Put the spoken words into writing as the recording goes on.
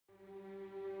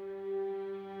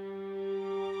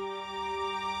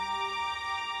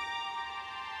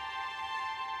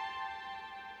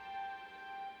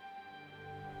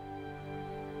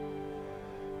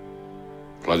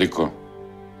Vladiko,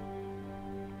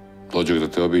 dođu da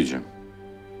te obiđem.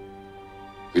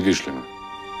 Vidiš li me?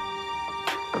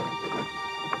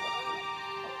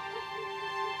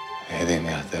 Vidim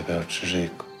ja tebe, oče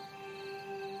Žiko.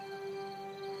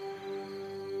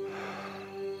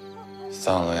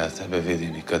 Stalno ja tebe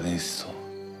vidim i kad nisi tu.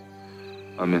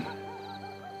 Amin.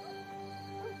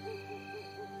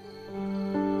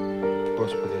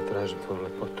 Gospodи, ja tražim tvoju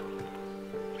lepotu.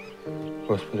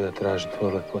 Gospodi, ja tražim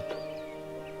tvoju lepotu.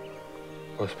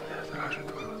 Gospodi, ja tražim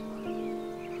tvoju lepotu.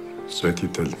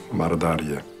 Svetitelj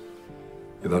Mardarije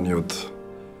jedan je od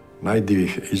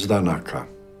najdivih izdanaka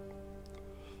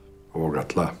ovoga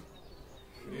tla.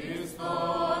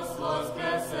 Hristos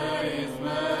voskrese iz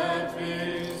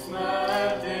mrtvih,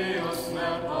 smrti u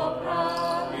smrt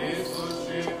popravi,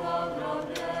 sušivo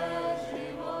groblje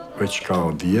života. Već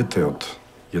kao dijete od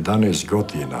 11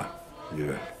 godina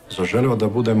je zaželeo da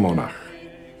bude monah.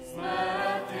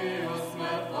 Smrti u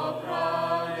smrt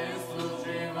popravi,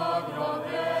 sušivo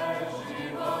groblje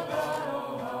života.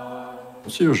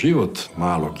 Cijel život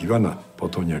malog Ivana,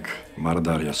 potomnjak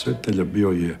Mardarija Svetitelja, bio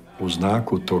je u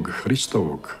znaku tog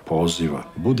Hristovog poziva.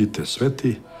 Budite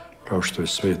sveti kao što je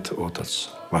svet Otac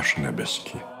vaš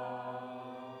nebeski.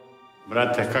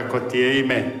 Brate, kako ti je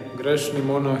ime? Grešni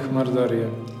monah Mardarije.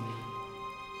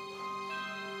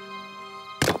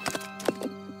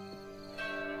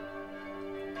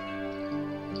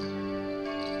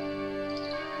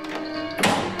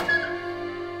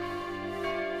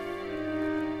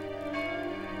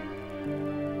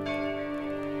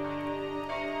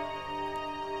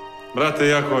 Brate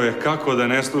Jakove, kako da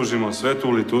ne služimo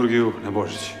svetu liturgiju na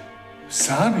Božić?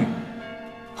 Sami?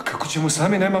 A kako ćemo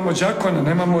sami? Nemamo đakona,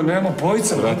 nemamo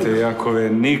pojca. Brate Jakove,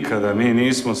 nikada mi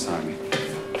nismo sami.